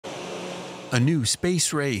A new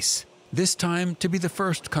space race, this time to be the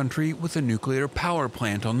first country with a nuclear power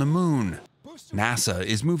plant on the moon. NASA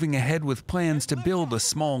is moving ahead with plans to build a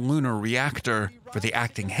small lunar reactor. For the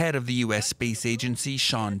acting head of the U.S. Space Agency,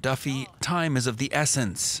 Sean Duffy, time is of the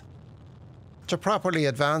essence. To properly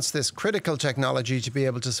advance this critical technology to be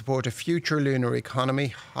able to support a future lunar economy,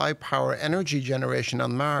 high-power energy generation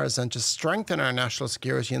on Mars, and to strengthen our national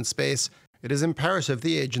security in space, it is imperative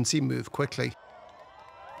the agency move quickly.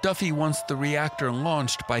 Duffy wants the reactor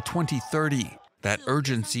launched by 2030. That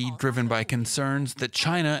urgency driven by concerns that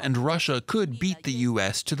China and Russia could beat the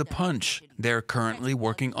U.S. to the punch. They're currently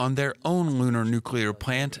working on their own lunar nuclear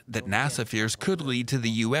plant that NASA fears could lead to the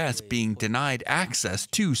U.S. being denied access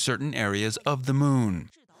to certain areas of the moon.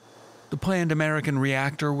 The planned American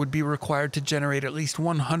reactor would be required to generate at least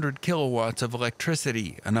 100 kilowatts of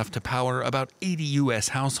electricity, enough to power about 80 U.S.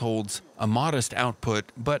 households. A modest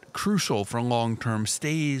output, but crucial for long-term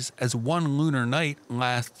stays, as one lunar night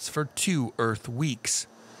lasts for 2 Earth weeks.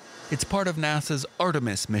 It's part of NASA's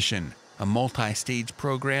Artemis mission, a multi-stage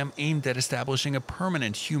program aimed at establishing a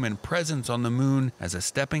permanent human presence on the moon as a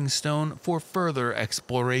stepping stone for further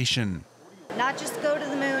exploration. Not just go to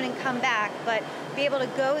the moon and come back, but be able to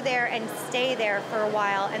go there and stay there for a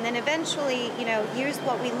while, and then eventually, use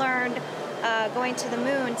what we learned going to the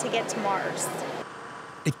moon to get to Mars.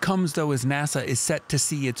 It comes, though, as NASA is set to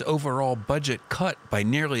see its overall budget cut by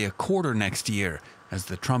nearly a quarter next year, as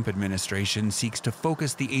the Trump administration seeks to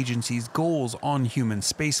focus the agency's goals on human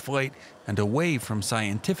spaceflight and away from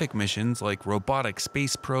scientific missions like robotic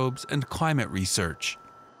space probes and climate research.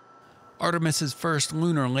 Artemis's first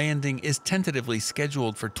lunar landing is tentatively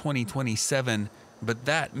scheduled for 2027, but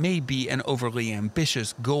that may be an overly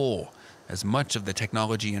ambitious goal, as much of the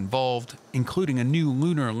technology involved, including a new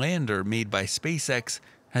lunar lander made by SpaceX,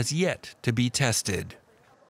 has yet to be tested.